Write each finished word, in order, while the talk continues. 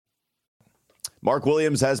Mark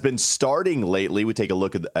Williams has been starting lately. We take a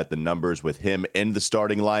look at the numbers with him in the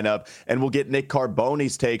starting lineup, and we'll get Nick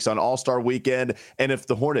Carboni's takes on All-Star Weekend and if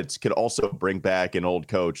the Hornets could also bring back an old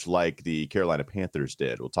coach like the Carolina Panthers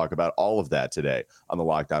did. We'll talk about all of that today on the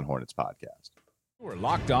Locked On Hornets podcast. We're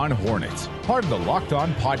Locked On Hornets, part of the Locked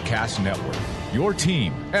On Podcast Network, your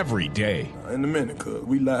team every day. In a minute, cuz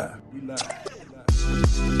we live.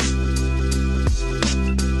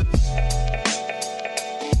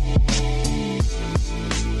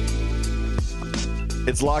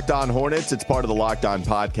 It's Locked On Hornets. It's part of the Locked On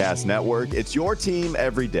Podcast Network. It's your team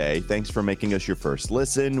every day. Thanks for making us your first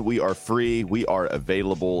listen. We are free. We are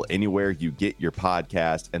available anywhere you get your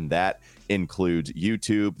podcast, and that includes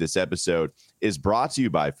YouTube. This episode is brought to you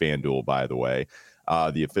by FanDuel, by the way,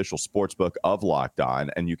 the official sportsbook of Locked On,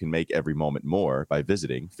 and you can make every moment more by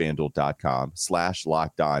visiting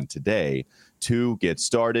FanDuel.com/LockedOn today to get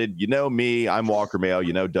started. You know me, I'm Walker Mail.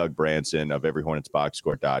 You know Doug Branson of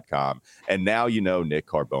EveryHornetsBoxScore.com. And now you know Nick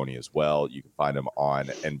Carboni as well. You can find him on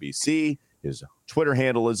NBC. His Twitter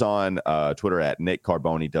handle is on Twitter at Nick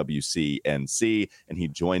Carboni, WCNC. And he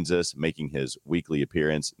joins us making his weekly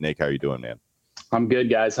appearance. Nick, how are you doing, man? I'm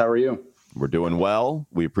good, guys. How are you? We're doing well.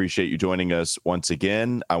 We appreciate you joining us once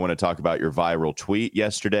again. I want to talk about your viral tweet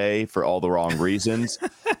yesterday for all the wrong reasons.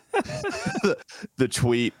 the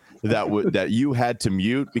tweet that you had to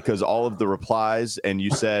mute because all of the replies, and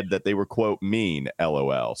you said that they were, quote, mean,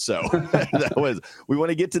 LOL. So we want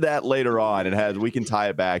to get to that later on, and we can tie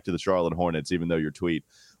it back to the Charlotte Hornets, even though your tweet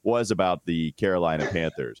was about the Carolina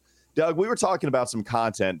Panthers. Doug, we were talking about some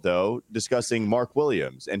content, though, discussing Mark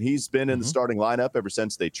Williams, and he's been in the starting lineup ever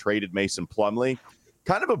since they traded Mason Plumlee.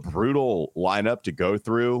 Kind of a brutal lineup to go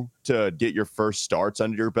through to get your first starts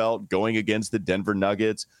under your belt, going against the Denver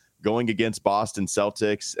Nuggets, going against Boston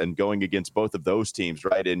Celtics, and going against both of those teams,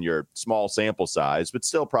 right, in your small sample size, but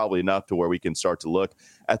still probably enough to where we can start to look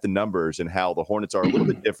at the numbers and how the Hornets are a little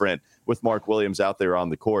bit different with Mark Williams out there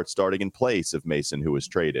on the court, starting in place of Mason, who was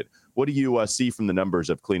traded. What do you see from the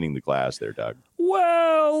numbers of cleaning the glass there, Doug?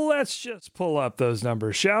 Well, let's just pull up those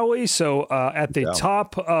numbers, shall we? So at the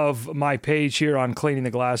top of my page here on Cleaning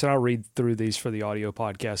the Glass, and I'll read through these for the audio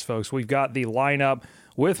podcast, folks, we've got the lineup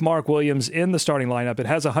with Mark Williams in the starting lineup. It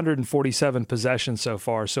has 147 possessions so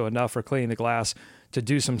far, so enough for Cleaning the Glass to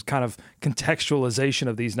do some kind of contextualization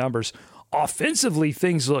of these numbers. Offensively,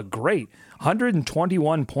 things look great.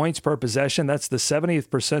 121 points per possession. That's the 70th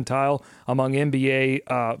percentile among NBA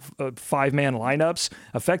five-man lineups.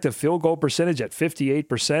 Effective field goal percentage at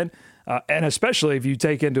 58%. And especially if you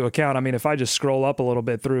take into account, I mean, if I just scroll up a little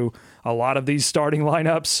bit through a lot of these starting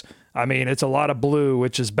lineups, I mean, it's a lot of blue,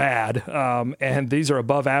 which is bad. And these are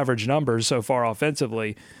above average numbers so far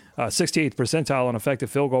offensively. 68th percentile on effective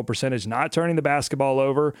field goal percentage, not turning the basketball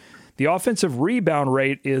over. The offensive rebound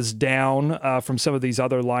rate is down from some of these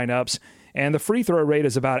other lineups, and the free throw rate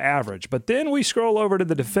is about average. But then we scroll over to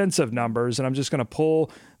the defensive numbers, and I'm just going to pull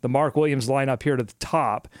the Mark Williams lineup here to the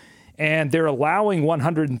top, and they're allowing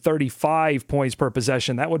 135 points per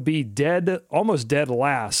possession. That would be almost dead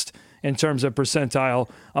last in terms of percentile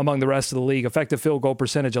among the rest of the league. Effective field goal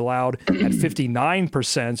percentage allowed at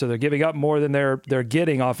 59%, so they're giving up more than they're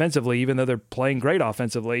getting offensively, even though they're playing great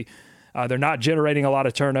offensively. They're not generating a lot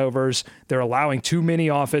of turnovers. They're allowing too many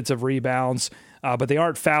offensive rebounds, but they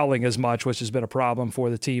aren't fouling as much, which has been a problem for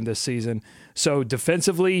the team this season. So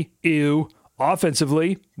defensively, ew.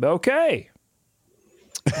 Offensively, okay.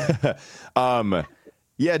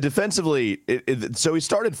 Yeah, defensively, so he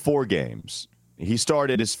started 4 games. He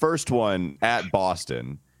started his first one at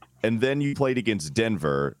Boston, and then you played against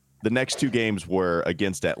Denver. The next 2 games were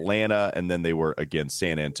against Atlanta, and then they were against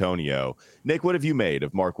San Antonio. Nick, what have you made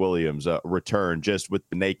of Mark Williams' return just with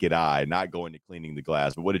the naked eye, not going to Cleaning the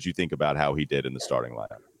Glass? But what did you think about how he did in the starting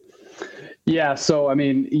lineup? Yeah, so, I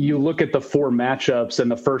mean, you look at the 4 matchups, and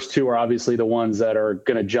the first 2 are obviously the ones that are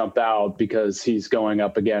going to jump out because he's going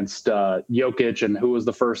up against Jokic, and who was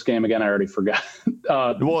the first game again? I already forgot.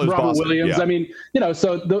 Robert Boston, Williams. Yeah. I mean,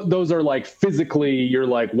 so those are like physically, you're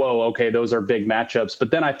like, whoa, okay, those are big matchups. But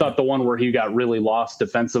then I thought the one where he got really lost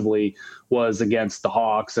defensively was against the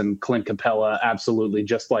Hawks, and Clint Capella absolutely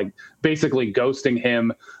just like basically ghosting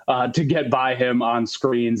him to get by him on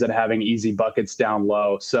screens and having easy buckets down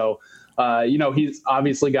low. So, he's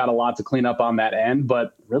obviously got a lot to clean up on that end,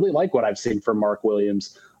 but really like what I've seen from Mark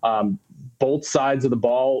Williams. Both sides of the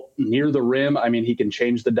ball near the rim. I mean, he can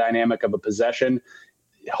change the dynamic of a possession.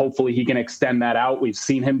 Hopefully he can extend that out. We've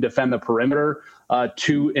seen him defend the perimeter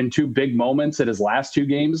in 2 big moments at his last 2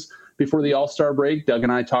 games before the All-Star break. Doug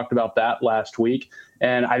and I talked about that last week.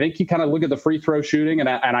 And I think you kind of look at the free throw shooting, and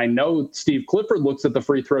I know Steve Clifford looks at the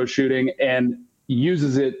free throw shooting, and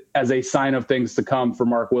uses it as a sign of things to come for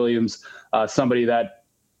Mark Williams, somebody that,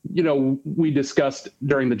 we discussed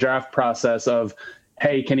during the draft process of,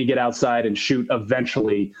 hey, can he get outside and shoot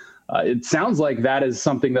eventually? It sounds like that is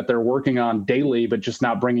something that they're working on daily, but just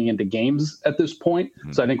not bringing into games at this point.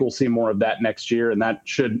 Mm-hmm. So I think we'll see more of that next year, and that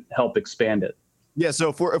should help expand it. Yeah, so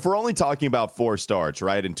if we're only talking about 4 starts,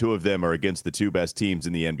 right, and 2 of them are against the 2 best teams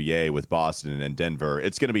in the NBA with Boston and Denver,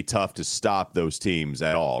 it's going to be tough to stop those teams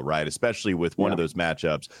at all, right, especially with one of those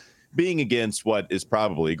matchups being against what is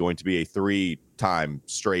probably going to be a 3-time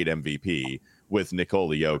straight MVP with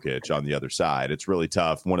Nikola Jokic on the other side. It's really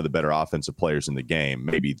tough. One of the better offensive players in the game,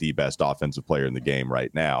 maybe the best offensive player in the game right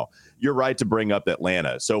now. You're right to bring up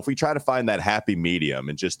Atlanta. So if we try to find that happy medium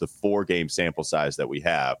in just the 4-game sample size that we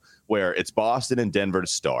have, where it's Boston and Denver to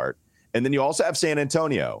start, and then you also have San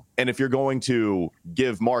Antonio. And if you're going to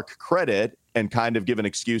give Mark credit and kind of give an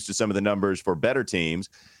excuse to some of the numbers for better teams,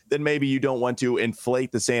 then maybe you don't want to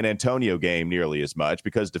inflate the San Antonio game nearly as much,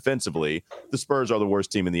 because defensively, the Spurs are the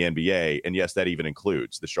worst team in the NBA. And yes, that even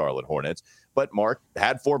includes the Charlotte Hornets. But Mark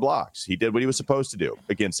had 4 blocks. He did what he was supposed to do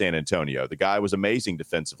against San Antonio. The guy was amazing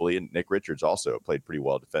defensively. And Nick Richards also played pretty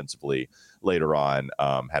well defensively later on,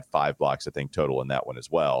 had 5 blocks, I think, total in that one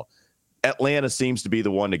as well. Atlanta seems to be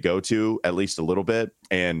the one to go to, at least a little bit.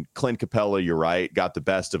 And Clint Capella, you're right, got the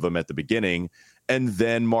best of them at the beginning. And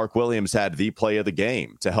then Mark Williams had the play of the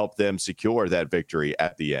game to help them secure that victory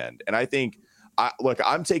at the end. And I think,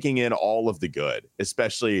 I'm taking in all of the good,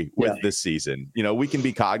 especially with this season. We can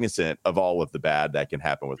be cognizant of all of the bad that can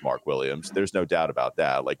happen with Mark Williams. There's no doubt about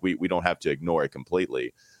that. Like, we don't have to ignore it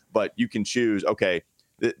completely. But you can choose, okay,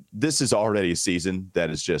 this is already a season that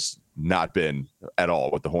has just not been at all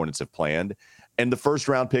what the Hornets have planned. And the first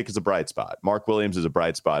round pick is a bright spot. Mark Williams is a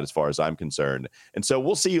bright spot as far as I'm concerned. And so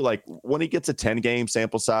we'll see, like, when he gets a 10-game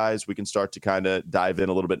sample size, we can start to kind of dive in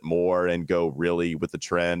a little bit more and go really with the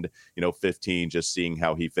trend, 15, just seeing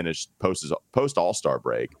how he finished post All-Star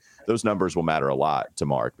break. Those numbers will matter a lot to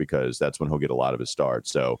Mark, because that's when he'll get a lot of his starts.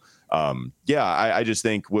 So, I just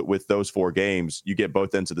think with those 4 games, you get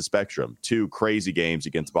both ends of the spectrum. 2 crazy games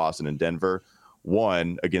against Boston and Denver,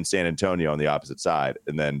 1 against San Antonio on the opposite side.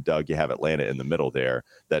 And then, Doug, you have Atlanta in the middle there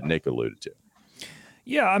that Nick alluded to.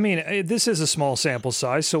 Yeah, I mean, this is a small sample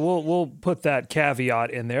size, so we'll put that caveat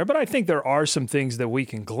in there. But I think there are some things that we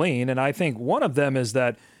can glean. And I think one of them is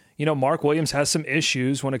that, Mark Williams has some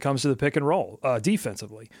issues when it comes to the pick and roll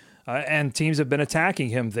defensively. And teams have been attacking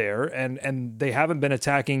him there, and they hadn't been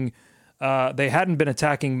attacking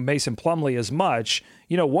Mason Plumlee as much.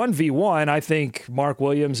 1v1, I think Mark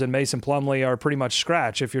Williams and Mason Plumlee are pretty much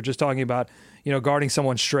scratch if you're just talking about, guarding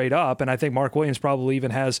someone straight up. And I think Mark Williams probably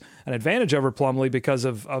even has an advantage over Plumlee because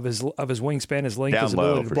of his wingspan, his length, his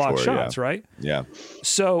ability to block shots, right? Yeah.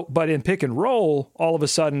 So, but in pick and roll, all of a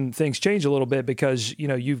sudden things change a little bit, because,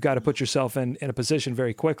 you've got to put yourself in a position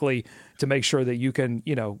very quickly to make sure that you can,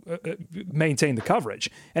 maintain the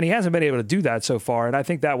coverage. And he hasn't been able to do that so far. And I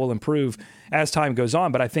think that will improve as time goes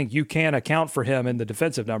on. But I think you can account for him in the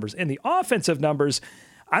defensive numbers. In the offensive numbers,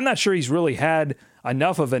 I'm not sure he's really had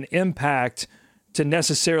enough of an impact to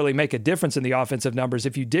necessarily make a difference in the offensive numbers.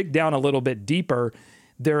 If you dig down a little bit deeper,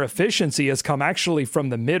 their efficiency has come actually from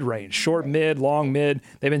the mid-range, short mid, long mid.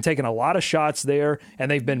 They've been taking a lot of shots there, and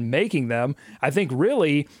they've been making them. I think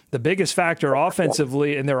really the biggest factor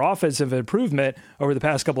offensively in their offensive improvement over the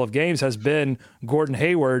past couple of games has been Gordon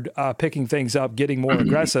Hayward picking things up, getting more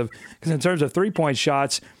aggressive. Because in terms of three-point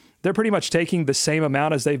shots, they're pretty much taking the same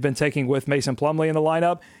amount as they've been taking with Mason Plumlee in the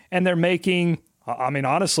lineup, and they're making,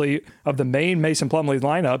 honestly, of the main Mason Plumlee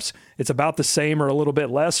lineups, it's about the same or a little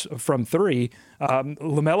bit less from 3.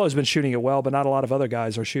 LaMelo's been shooting it well, but not a lot of other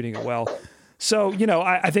guys are shooting it well. So,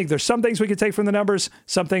 I think there's some things we can take from the numbers,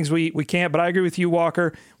 some things we can't, but I agree with you,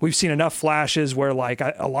 Walker. We've seen enough flashes where,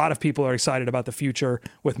 a lot of people are excited about the future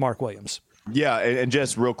with Mark Williams. Yeah, and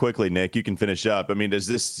just real quickly, Nick, you can finish up. Does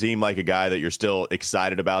this seem like a guy that you're still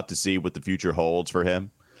excited about to see what the future holds for him?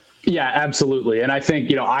 Yeah, absolutely. And I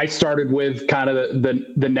think, I started with kind of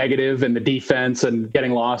the negative and the defense and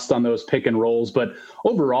getting lost on those pick and rolls. But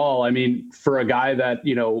overall, for a guy that,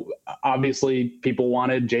 obviously people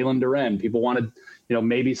wanted Jalen Duren, people wanted,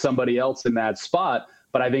 maybe somebody else in that spot.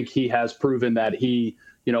 But I think he has proven that he,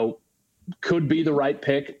 could be the right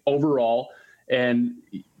pick overall. And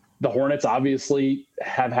the Hornets obviously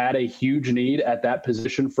have had a huge need at that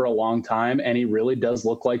position for a long time, and he really does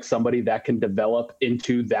look like somebody that can develop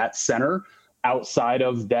into that center outside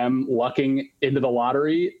of them lucking into the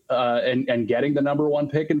lottery and getting the number 1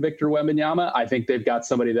 pick in Victor Wembanyama. I think they've got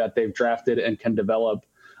somebody that they've drafted and can develop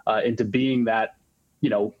into being that,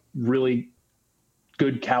 really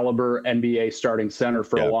good caliber NBA starting center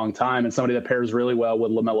for a long time, and somebody that pairs really well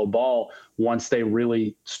with LaMelo Ball once they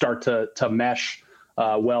really start to mesh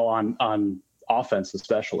well on offense,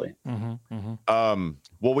 especially.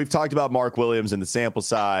 Well, we've talked about Mark Williams and the sample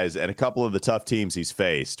size and a couple of the tough teams he's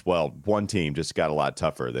faced. Well, one team just got a lot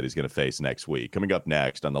tougher that he's going to face next week. Coming up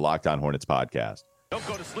next on the Locked On Hornets podcast. Don't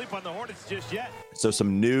go to sleep on the Hornets just yet. So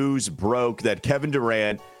some news broke that Kevin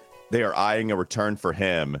Durant, they are eyeing a return for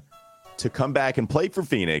him to come back and play for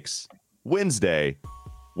Phoenix Wednesday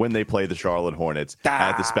when they play the Charlotte Hornets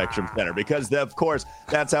at the Spectrum Center, because of course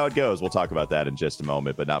that's how it goes. We'll talk about that in just a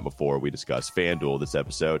moment, but not before we discuss FanDuel. This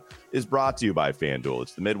episode is brought to you by FanDuel.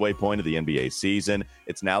 It's the midway point of the NBA season.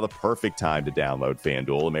 It's now the perfect time to download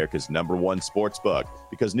FanDuel, America's #1 sports book,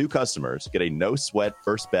 because new customers get a no sweat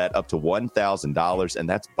first bet up to $1,000, and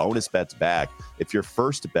that's bonus bets back if your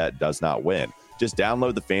first bet does not win. Just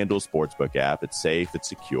download the FanDuel Sportsbook app. It's safe, it's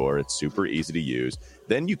secure, it's super easy to use.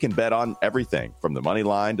 Then you can bet on everything from the money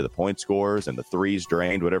line to the point scores and the threes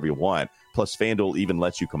drained, whatever you want. Plus, FanDuel even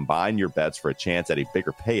lets you combine your bets for a chance at a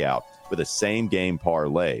bigger payout with a same-game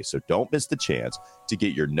parlay. So don't miss the chance to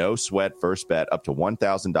get your no-sweat first bet up to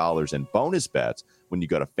 $1,000 in bonus bets when you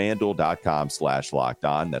go to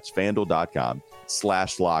FanDuel.com/lockedon. That's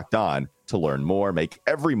FanDuel.com/lockedon to learn more. Make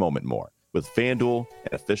every moment more with FanDuel,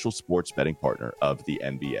 an official sports betting partner of the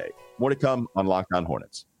NBA. More to come on Locked On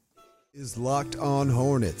Hornets. Is Locked On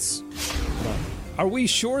Hornets. Are we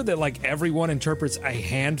sure that like everyone interprets a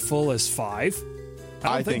handful as 5?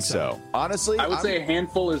 I think so. Honestly, I would say a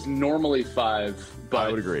handful is normally 5, but I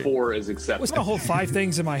would agree. 4 is acceptable. What's going to hold 5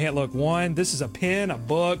 things in my hand? Look, 1, this is a pen, a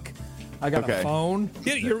book. I got a phone.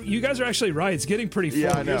 You guys are actually right. It's getting pretty full.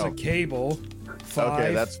 Yeah, I know. Here's a cable. 5.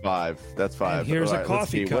 Okay, that's 5. That's 5. And here's a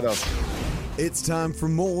coffee cup. What else? It's time for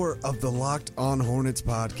more of the Locked On Hornets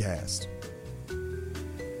podcast.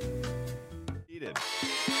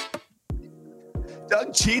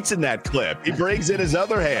 Doug cheats in that clip. He brings in his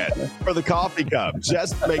other hand for the coffee cup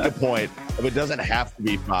just to make a point of it doesn't have to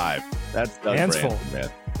be 5. That's Hands full. Man.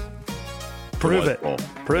 Prove it.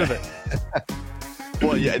 Prove it.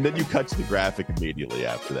 Well, yeah, and then you cut to the graphic immediately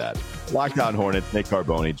after that. Locked On Hornets, Nick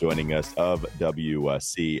Carboni joining us of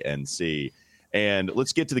WCNC. And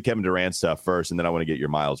let's get to the Kevin Durant stuff first, and then I want to get your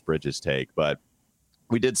Miles Bridges take. But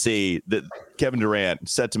we did see that Kevin Durant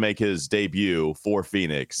set to make his debut for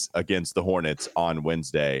Phoenix against the Hornets on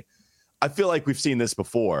Wednesday. I feel like we've seen this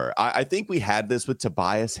before. I think we had this with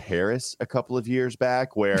Tobias Harris a couple of years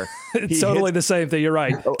back where it's totally the same thing. You're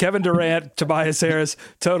right. Kevin Durant, Tobias Harris,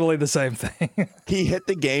 totally the same thing. He hit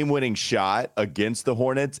the game-winning shot against the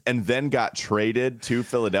Hornets and then got traded to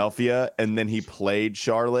Philadelphia, and then he played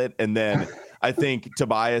Charlotte. And then I think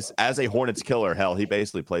Tobias, as a Hornets killer, hell, he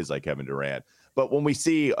basically plays like Kevin Durant. But when we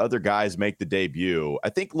see other guys make the debut, I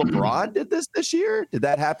think LeBron did this year. Did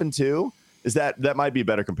that happen too? That might be a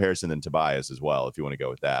better comparison than Tobias as well, if you want to go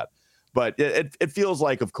with that. But it feels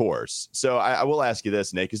like, of course. So I will ask you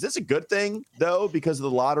this, Nick. Is this a good thing, though, because of the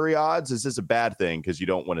lottery odds? Is this a bad thing because you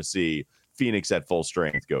don't want to see Phoenix at full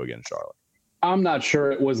strength go against Charlotte? I'm not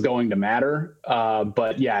sure it was going to matter.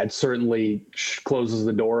 But, yeah, it certainly closes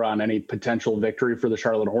the door on any potential victory for the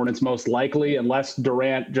Charlotte Hornets, most likely, unless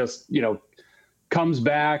Durant just, comes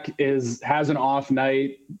back, has an off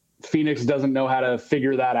night. Phoenix doesn't know how to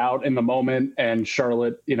figure that out in the moment, and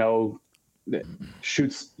Charlotte,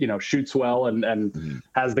 shoots well and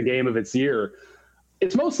has the game of its year.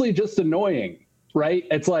 It's mostly just annoying, right?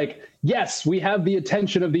 It's like, yes, we have the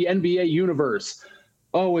attention of the NBA universe.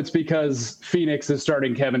 Oh, it's because Phoenix is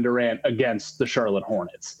starting Kevin Durant against the Charlotte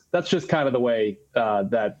Hornets. That's just kind of the way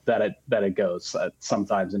that it goes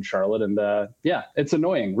sometimes in Charlotte. And yeah, it's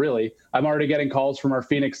annoying, really. I'm already getting calls from our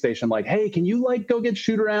Phoenix station like, hey, can you go get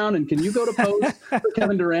shoot around and can you go to post for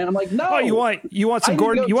Kevin Durant? I'm like, no. Oh, you want some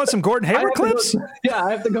Gordon? You want some Gordon Hayward clips?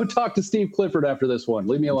 I have to go talk to Steve Clifford after this one.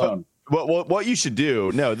 Leave me alone. Well, what you should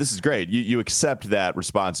do, this is great. You accept that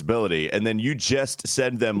responsibility, and then you just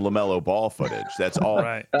send them LaMelo Ball footage. That's all.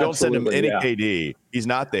 Right. Don't Absolutely, send him any KD. He's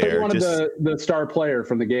not there. He wanted the star player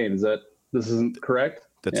from the game. This isn't correct?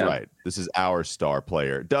 That's right. This is our star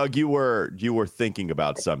player. Doug, you were thinking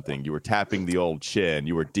about something. You were tapping the old chin.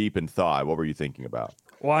 You were deep in thought. What were you thinking about?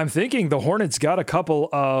 Well, I'm thinking the Hornets got a couple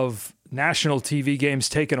of national TV games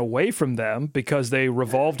taken away from them because they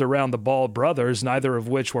revolved around the Ball brothers, neither of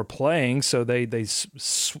which were playing, so they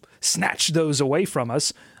snatched those away from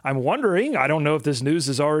us. I'm wondering, I don't know if this news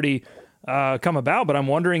has already come about, but I'm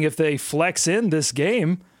wondering if they flex in this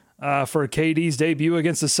game for KD's debut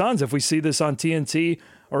against the Suns, if we see this on TNT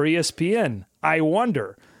or ESPN. I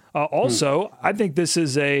wonder. Also, I think this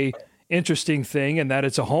is a interesting thing in that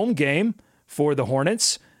it's a home game for the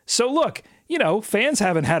Hornets. So look, fans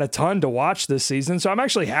haven't had a ton to watch this season, so I'm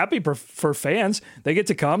actually happy for fans. They get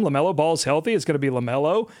to come. LaMelo Ball's healthy. It's going to be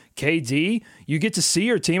LaMelo, KD. You get to see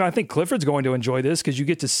your team. I think Clifford's going to enjoy this because you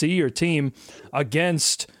get to see your team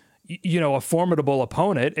against, a formidable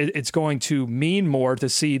opponent. It's going to mean more to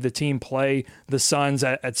see the team play the Suns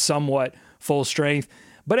at somewhat full strength.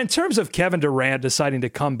 But in terms of Kevin Durant deciding to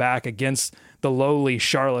come back against the lowly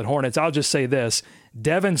Charlotte Hornets, I'll just say this.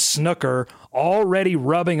 Devin Snooker already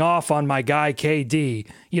rubbing off on my guy KD.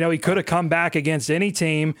 He could have come back against any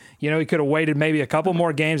team. He could have waited maybe a couple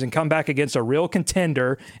more games and come back against a real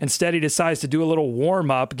contender. Instead, he decides to do a little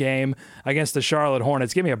warm-up game against the Charlotte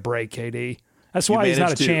Hornets. Give me a break, KD. That's why he's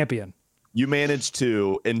not a champion. You managed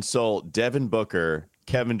to insult Devin Booker,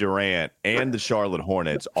 Kevin Durant, and the Charlotte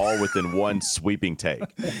Hornets all within one sweeping take.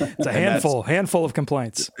 It's a handful of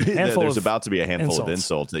complaints. There's about to be a handful of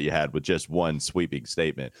insults that you had with just one sweeping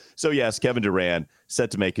statement. So yes, Kevin Durant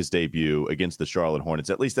set to make his debut against the Charlotte Hornets.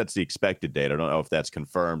 At least that's the expected date. I don't know if that's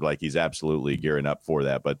confirmed, like he's absolutely gearing up for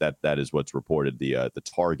that, but that is what's reported, the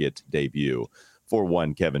target debut for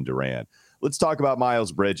one Kevin Durant. Let's talk about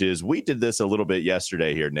Miles Bridges. We did this a little bit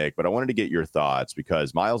yesterday here, Nick, but I wanted to get your thoughts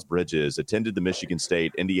because Miles Bridges attended the Michigan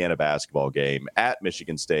State-Indiana basketball game at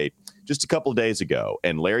Michigan State just a couple of days ago.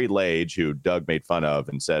 And Larry Lage, who Doug made fun of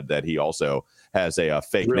and said that he also has a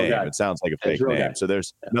fake name. Guy. It sounds like a fake name. Guy. So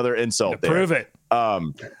there's another insult there. Prove it.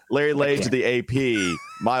 Larry Lage of the AP,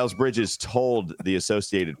 Miles Bridges told the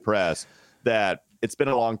Associated Press that it's been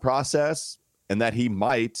a long process and that he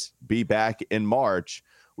might be back in March.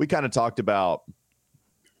 We kind of talked about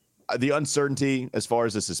the uncertainty as far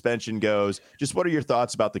as the suspension goes. Just what are your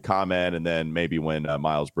thoughts about the comment? And then maybe when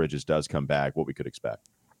Miles Bridges does come back, what we could expect?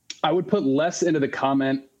 I would put less into the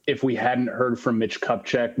comment if we hadn't heard from Mitch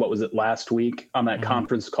Kupchak, what was it, last week on that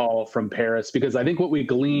conference call from Paris, because I think what we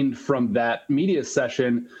gleaned from that media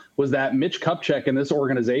session was that Mitch Kupchak and this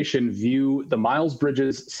organization view the Miles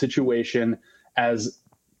Bridges situation as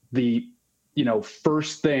the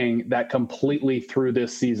first thing that completely threw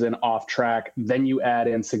this season off track. Then you add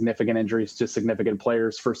in significant injuries to significant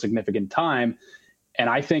players for significant time. And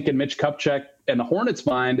I think in Mitch Kupchak and the Hornets'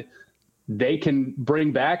 mind, they can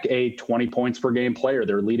bring back a 20 points per game player,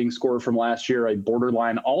 their leading scorer from last year, a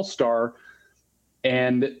borderline all-star,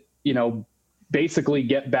 and, basically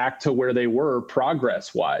get back to where they were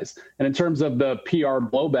progress-wise. And in terms of the PR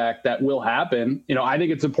blowback that will happen, I think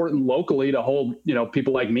it's important locally to hold,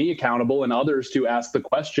 people like me accountable and others to ask the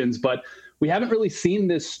questions. But we haven't really seen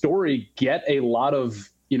this story get a lot of,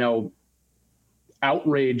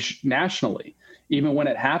 outrage nationally, even when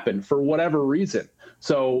it happened, for whatever reason.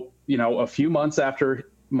 So, a few months after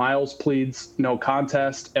Miles pleads no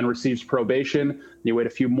contest and receives probation, you wait a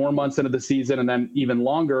few more months into the season, and then even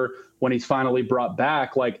longer when he's finally brought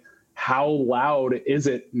back. Like, how loud is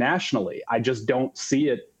it nationally? I just don't see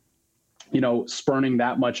it, spurning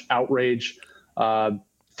that much outrage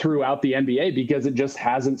throughout the NBA because it just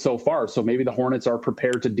hasn't so far. So maybe the Hornets are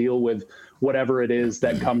prepared to deal with whatever it is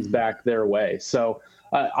that comes back their way. So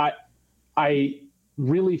I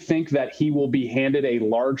really think that he will be handed a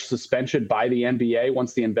large suspension by the NBA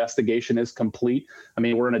once the investigation is complete. I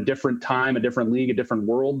mean, we're in a different time, a different league, a different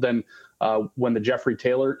world than when the Jeffrey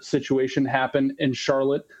Taylor situation happened in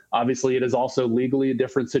Charlotte. Obviously, it is also legally a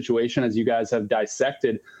different situation, as you guys have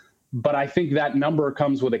dissected. But I think that number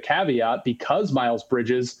comes with a caveat because Miles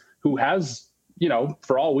Bridges, who has,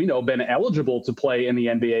 for all we know, been eligible to play in the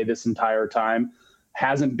NBA this entire time,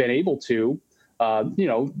 hasn't been able to,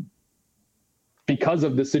 because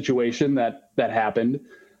of the situation that happened.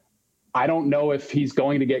 I don't know if he's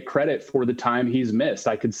going to get credit for the time he's missed.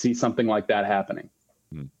 I could see something like that happening.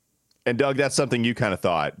 And Doug, that's something you kind of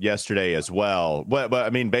thought yesterday as well. But I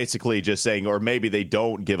mean, basically just saying, or maybe they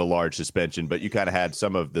don't give a large suspension, but you kind of had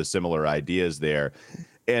some of the similar ideas there.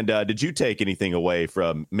 And did you take anything away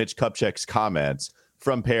from Mitch Kupchak's comments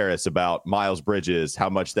from Paris about Miles Bridges, how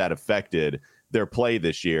much that affected their play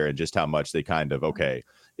this year and just how much they kind of,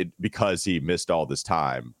 because he missed all this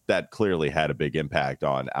time, that clearly had a big impact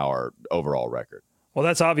on our overall record? Well,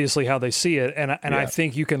 that's obviously how they see it. And I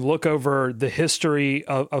think you can look over the history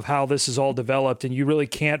of how this is all developed, and you really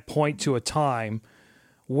can't point to a time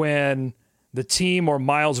when the team or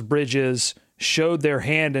Miles Bridges showed their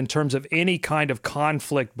hand in terms of any kind of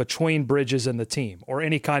conflict between Bridges and the team or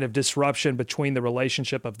any kind of disruption between the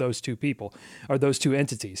relationship of those two people or those two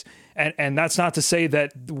entities. And that's not to say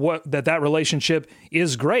that that relationship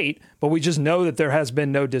is great, but we just know that there has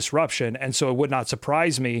been no disruption. And so it would not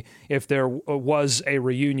surprise me if there was a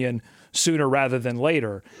reunion sooner rather than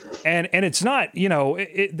later. And it's not,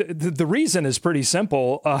 the reason is pretty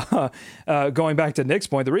simple. Going back to Nick's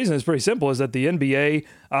point, the reason is pretty simple is that the NBA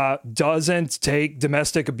doesn't take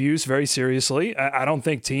domestic abuse very seriously. I don't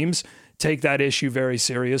think teams take that issue very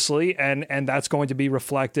seriously, and that's going to be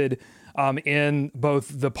reflected in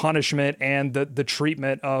both the punishment and the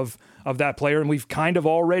treatment of that player. And we've kind of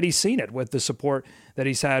already seen it with the support that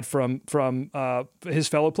he's had from his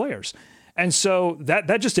fellow players. And so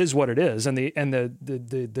that just is what it is. And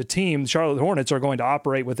the team, Charlotte Hornets, are going to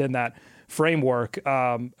operate within that framework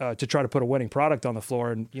to try to put a winning product on the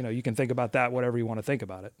floor. And, you can think about that, whatever you want to think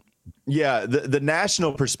about it. Yeah, the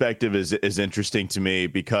national perspective is interesting to me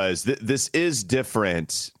because this is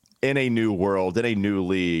different in a new world, in a new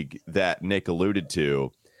league that Nick alluded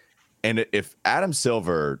to. And if Adam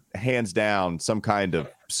Silver hands down some kind of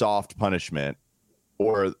soft punishment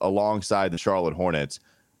or alongside the Charlotte Hornets,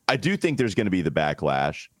 I do think there's going to be the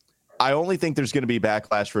backlash. I only think there's going to be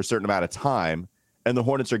backlash for a certain amount of time, and the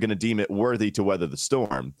Hornets are going to deem it worthy to weather the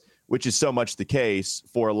storm, which is so much the case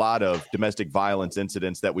for a lot of domestic violence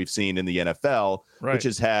incidents that we've seen in the NFL, right, which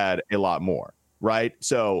has had a lot more, right?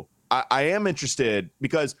 So I am interested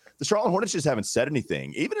because the Charlotte Hornets just haven't said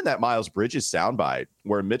anything. Even in that Miles Bridges soundbite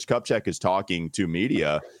where Mitch Kupchak is talking to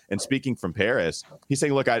media and speaking from Paris, he's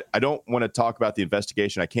saying, look, I don't want to talk about the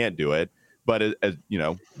investigation. I can't do it. But,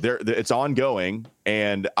 it's ongoing,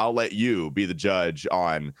 and I'll let you be the judge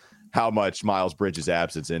on how much Miles Bridges'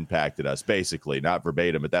 absence impacted us, basically, not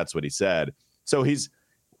verbatim, but that's what he said. So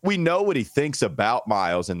we know what he thinks about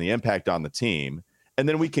Miles and the impact on the team. And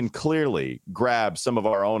then we can clearly grab some of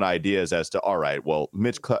our own ideas as to, all right, well,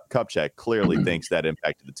 Mitch Kupchak clearly thinks that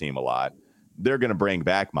impacted the team a lot. They're going to bring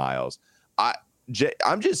back Miles. I'm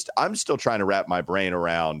still trying to wrap my brain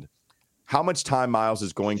around how much time Miles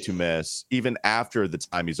is going to miss, even after the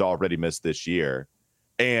time he's already missed this year,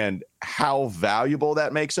 and how valuable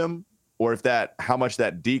that makes him, or how much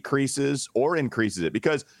that decreases or increases it.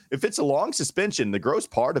 Because if it's a long suspension, the gross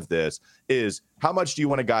part of this is how much do you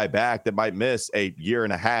want a guy back that might miss a year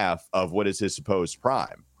and a half of what is his supposed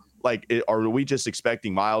prime? Like, are we just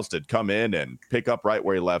expecting Miles to come in and pick up right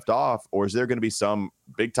where he left off, or is there going to be some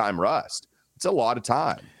big time rust? It's a lot of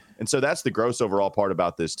time. And so that's the gross overall part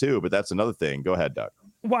about this too, but that's another thing. Go ahead, Doug.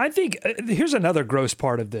 Well, I think here's another gross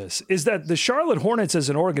part of this is that the Charlotte Hornets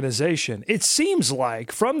as an organization, it seems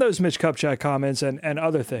like from those Mitch Kupchak comments and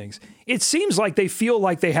other things, it seems like they feel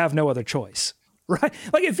like they have no other choice, right?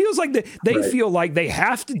 Like it feels like they right. feel like they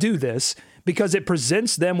have to do this because it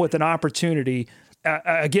presents them with an opportunity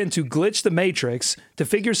again, to glitch the matrix, to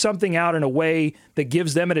figure something out in a way that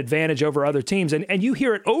gives them an advantage over other teams. And you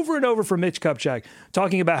hear it over and over from Mitch Kupchak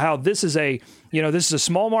talking about how this is a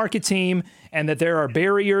small market team and that there are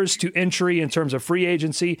barriers to entry in terms of free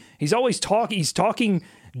agency. He's always talking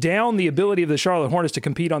down the ability of the Charlotte Hornets to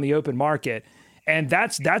compete on the open market. And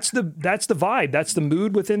that's the vibe. That's the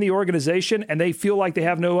mood within the organization. And they feel like they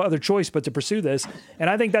have no other choice but to pursue this. And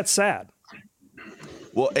I think that's sad.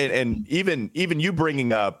 Well, and even you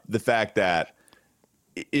bringing up the fact that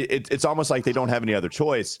it's almost like they don't have any other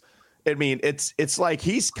choice. I mean, it's like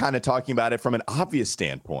he's kind of talking about it from an obvious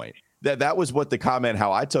standpoint. That was what the comment,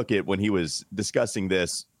 how I took it when he was discussing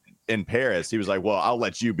this in Paris. He was like, well, I'll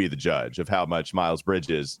let you be the judge of how much Miles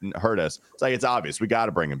Bridges hurt us. It's like, it's obvious. We got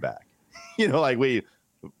to bring him back.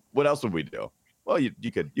 What else would we do? Well,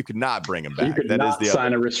 you could not bring him back. You could not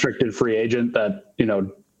sign a restricted free agent that,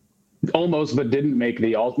 almost, but didn't make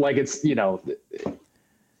the all. Like it's, I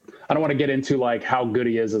don't want to get into like how good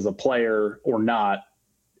he is as a player or not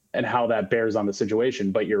and how that bears on the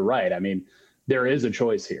situation, but you're right. I mean, there is a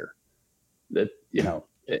choice here that,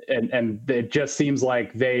 and it just seems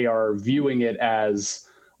like they are viewing it as,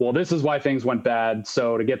 well, this is why things went bad.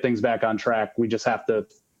 So to get things back on track, we just have to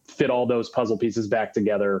fit all those puzzle pieces back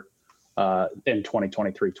together in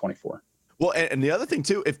 2023-24. Well, and the other thing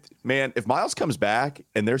too, if Miles comes back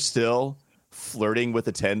and they're still flirting with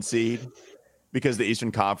a 10 seed because the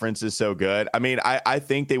Eastern Conference is so good, I mean, I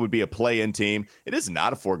think they would be a play-in team. It is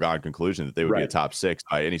not a foregone conclusion that they would be a top 6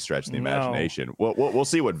 by any stretch of the imagination. We'll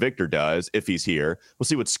see what Victor does if he's here. We'll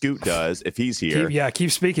see what Scoot does if he's here.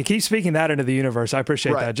 Keep speaking that into the universe. I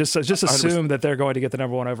appreciate that. Just assume 100%. That they're going to get the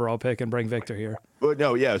number 1 overall pick and bring Victor here. Well,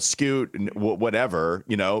 no, yeah, Scoot, whatever.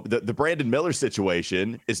 The Brandon Miller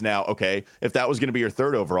situation is now okay. If that was going to be your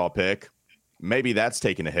 3rd overall pick, maybe that's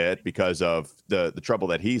taking a hit because of the trouble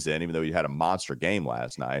that he's in, even though he had a monster game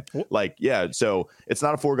last night. So it's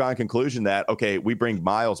not a foregone conclusion that, okay, we bring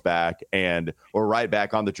Miles back and we're right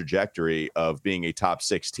back on the trajectory of being a top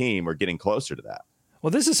 6 team or getting closer to that. Well,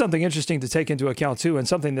 this is something interesting to take into account too, and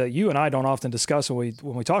something that you and I don't often discuss when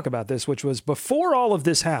we talk about this, which was before all of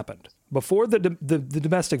this happened, before the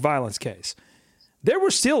domestic violence case, there were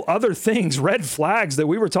still other things, red flags that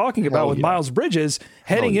we were talking about with Miles Bridges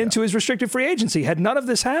heading into his restricted free agency. Had none of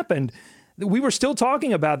this happened, we were still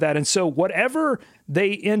talking about that. And so whatever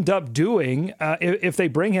they end up doing, if they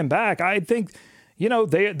bring him back, I think,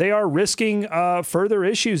 they are risking further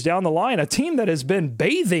issues down the line. A team that has been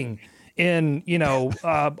bathing in,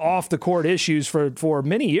 off the court issues for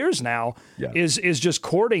many years now is just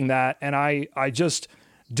courting that. And I just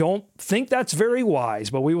don't think that's very wise,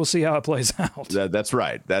 but we will see how it plays out. That's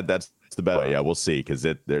right. That's the better. Yeah, we'll see, because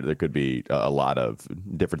there could be a lot of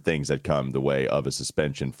different things that come the way of a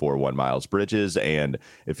suspension for one Miles Bridges, and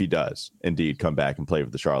if he does indeed come back and play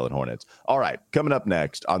with the Charlotte Hornets. All right, coming up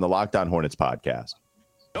next on the Locked On Hornets podcast.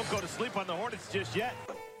 Don't go to sleep on the Hornets just yet.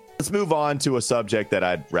 Let's move on to a subject that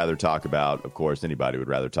I'd rather talk about. Of course, anybody would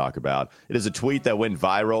rather talk about. It is a tweet that went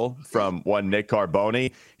viral from one Nick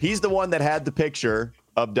Carboni. He's the one that had the picture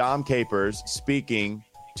of Dom Capers speaking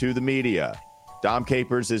to the media. Dom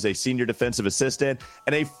Capers is a senior defensive assistant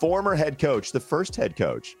and a former head coach, the first head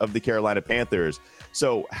coach of the Carolina Panthers.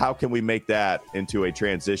 So how can we make that into a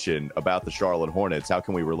transition about the Charlotte Hornets? How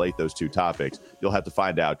can we relate those two topics? You'll have to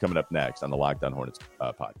find out coming up next on the Locked On Hornets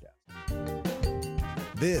podcast.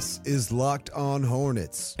 This is Locked On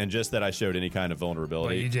Hornets. And just that I showed any kind of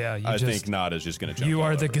vulnerability, I think Nada's just going to jump. You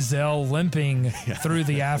are the over. Gazelle limping through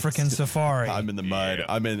the African safari. I'm in the mud.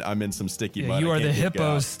 I'm in some sticky mud. You are the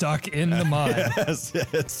hippo stuck in the mud.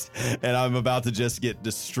 yes. And I'm about to just get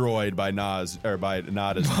destroyed by Nas, or by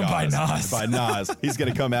Nada's by Nas. By Nas. He's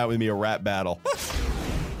going to come out with me a rap battle.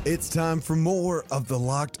 It's time for more of the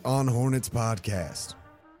Locked On Hornets podcast.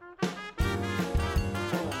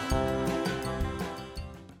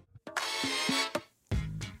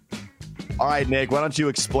 All right, Nick, why don't you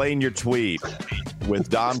explain your tweet with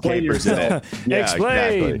Dom Capers in it? Yeah,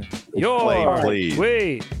 explain your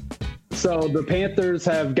tweet. So the Panthers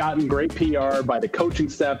have gotten great PR by the coaching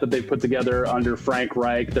staff that they put together under Frank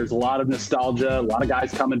Reich. There's a lot of nostalgia, a lot of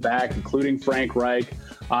guys coming back, including Frank Reich,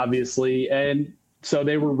 obviously. And so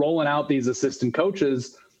they were rolling out these assistant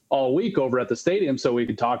coaches all week over at the stadium so we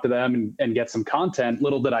could talk to them and get some content.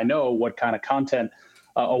 Little did I know what kind of content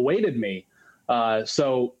awaited me.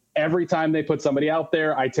 So every time they put somebody out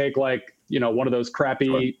there, I take one of those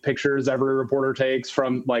crappy pictures every reporter takes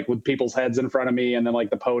from with people's heads in front of me and then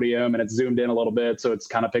the podium, and it's zoomed in a little bit. So it's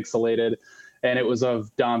kind of pixelated. And it was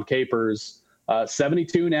of Dom Capers,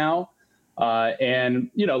 72 now.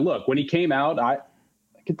 And look, when he came out, I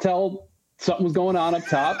could tell something was going on up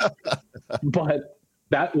top, but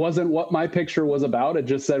that wasn't what my picture was about. It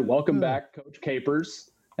just said, "Welcome back, Coach Capers."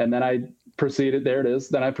 And then I proceeded. There it is.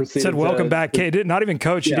 Then I proceeded. Said welcome back, Kate. Not even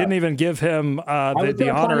coach. You didn't even give him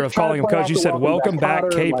the honor of calling him coach. You said welcome back,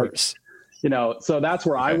 Capers. So that's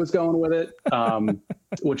where I was going with it,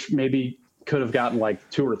 which maybe could have gotten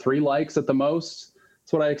 2 or 3 likes at the most.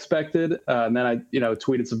 That's what I expected. And then I,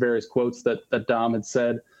 tweeted some various quotes that Dom had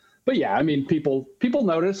said. But yeah, I mean, people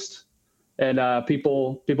noticed, and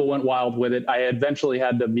people went wild with it. I eventually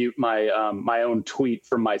had to mute my my own tweet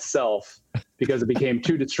from myself because it became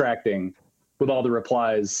too distracting with all the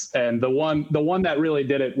replies. And the one that really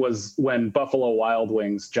did it was when Buffalo Wild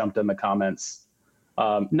Wings jumped in the comments.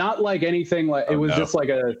 Not anything it was just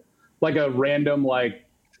a random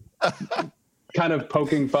kind of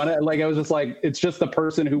poking fun at. It was just it's just the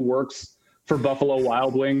person who works for Buffalo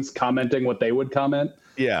Wild Wings commenting what they would comment.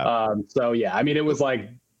 Yeah. So yeah, I mean, it was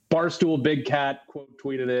Barstool Big Cat quote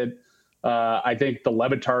tweeted it. I think the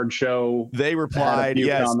Levitard show. They replied,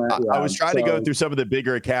 yes. I was trying to go through some of the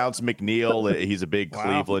bigger accounts. McNeil, he's a big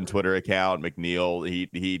Cleveland Twitter account. McNeil,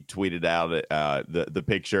 he tweeted out the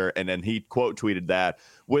picture, and then he quote tweeted that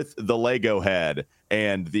with the Lego head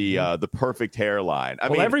and the perfect hairline. I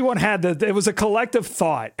mean, everyone had it was a collective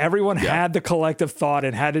thought. Everyone had the collective thought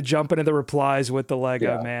and had to jump into the replies with the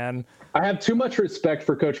Lego, man. I have too much respect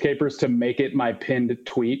for Coach Capers to make it my pinned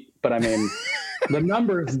tweet, but I mean, the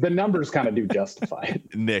numbers kind of do justify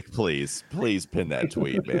it. Nick, please pin that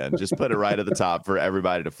tweet, man. Just put it right at the top for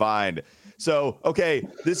everybody to find. So, okay,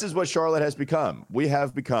 this is what Charlotte has become. We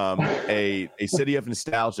have become a city of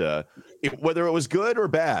nostalgia. Whether it was good or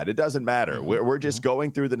bad, it doesn't matter. We're just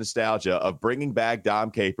going through the nostalgia of bringing back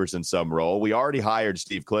Dom Capers in some role. We already hired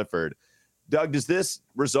Steve Clifford. Doug, does this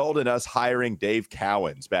result in us hiring Dave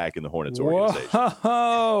Cowens back in the Hornets organization?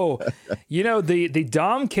 Whoa. The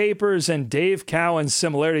Dom Capers and Dave Cowens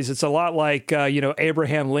similarities, it's a lot like,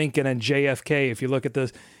 Abraham Lincoln and JFK. If you look at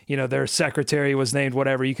their secretary was named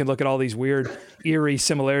whatever, you can look at all these weird, eerie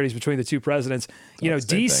similarities between the two presidents.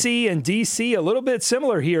 DC and DC, a little bit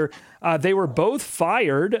similar here. They were both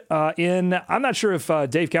fired I'm not sure if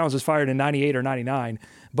Dave Cowens was fired in 98 or 99,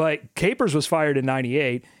 but Capers was fired in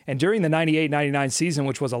 98. And during the 98-99 season,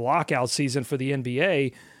 which was a lockout season for the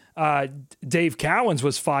NBA, Dave Cowens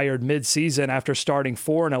was fired mid-season after starting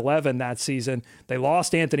 4-11 that season. They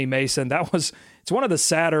lost Anthony Mason. It's one of the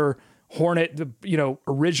sadder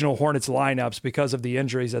original Hornets lineups because of the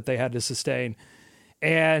injuries that they had to sustain.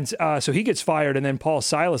 And so he gets fired, and then Paul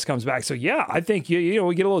Silas comes back. So, yeah, I think, we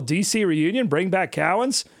get a little DC reunion, bring back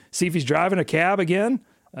Cowens, see if he's driving a cab again,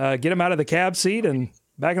 get him out of the cab seat and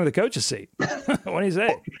back into the coach's seat. What do you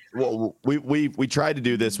say? Well, we tried to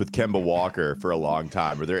do this with Kemba Walker for a long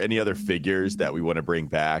time. Are there any other figures that we want to bring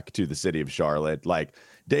back to the city of Charlotte? Like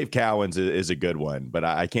Dave Cowens is a good one, but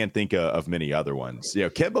I can't think of many other ones.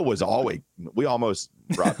 Kemba was we almost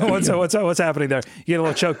brought what's happening there? You get a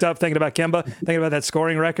little choked up thinking about Kemba, thinking about that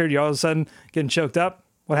scoring record. You all of a sudden getting choked up.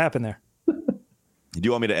 What happened there? Do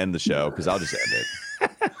you want me to end the show? Because I'll just end it.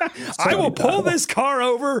 I will pull this car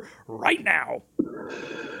over right now.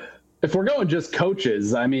 If we're going just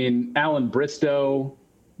coaches, I mean, Alan Bristow,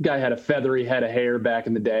 guy had a feathery head of hair back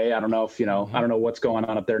in the day. I don't know if, I don't know what's going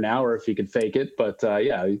on up there now or if he could fake it, but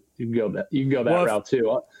yeah, you can go that route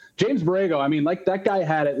too. James Borrego, I mean, like that guy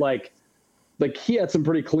had it like he had some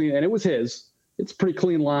pretty clean, and it was his. It's pretty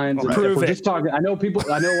clean lines. If we're just talking, I know a lot of people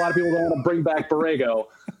don't want to bring back Borrego,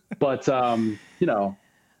 but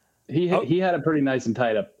he had it pretty nice and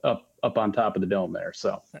tight up on top of the dome there.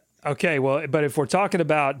 So. Okay, well, but if we're talking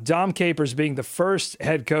about Dom Capers being the first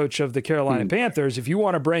head coach of the Carolina Panthers, if you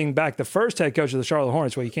want to bring back the first head coach of the Charlotte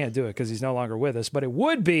Hornets, well, you can't do it because he's no longer with us, but it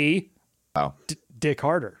would be Dick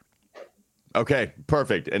Harder. Okay,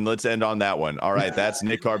 perfect. And let's end on that one. All right, that's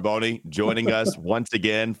Nick Carboni joining us once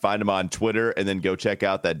again. Find him on Twitter and then go check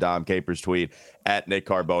out that Dom Capers tweet at Nick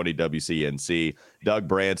Carboni, WCNC. Doug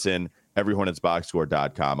Branson,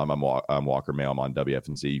 everyhornetsboxscore.com. I'm Walker Mail. I'm on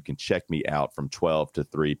WFNZ. You can check me out from 12 to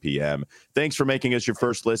 3 p.m. Thanks for making us your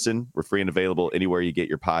first listen. We're free and available anywhere you get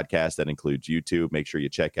your podcast. That includes YouTube. Make sure you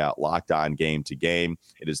check out Locked On Game to Game.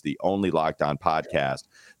 It is the only Locked On podcast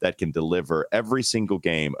that can deliver every single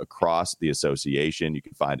game across the association. You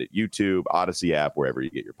can find it YouTube, Odyssey app, wherever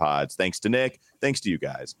you get your pods. Thanks to Nick. Thanks to you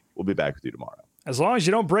guys. We'll be back with you tomorrow. As long as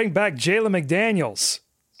you don't bring back Jalen McDaniels.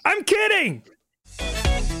 I'm kidding.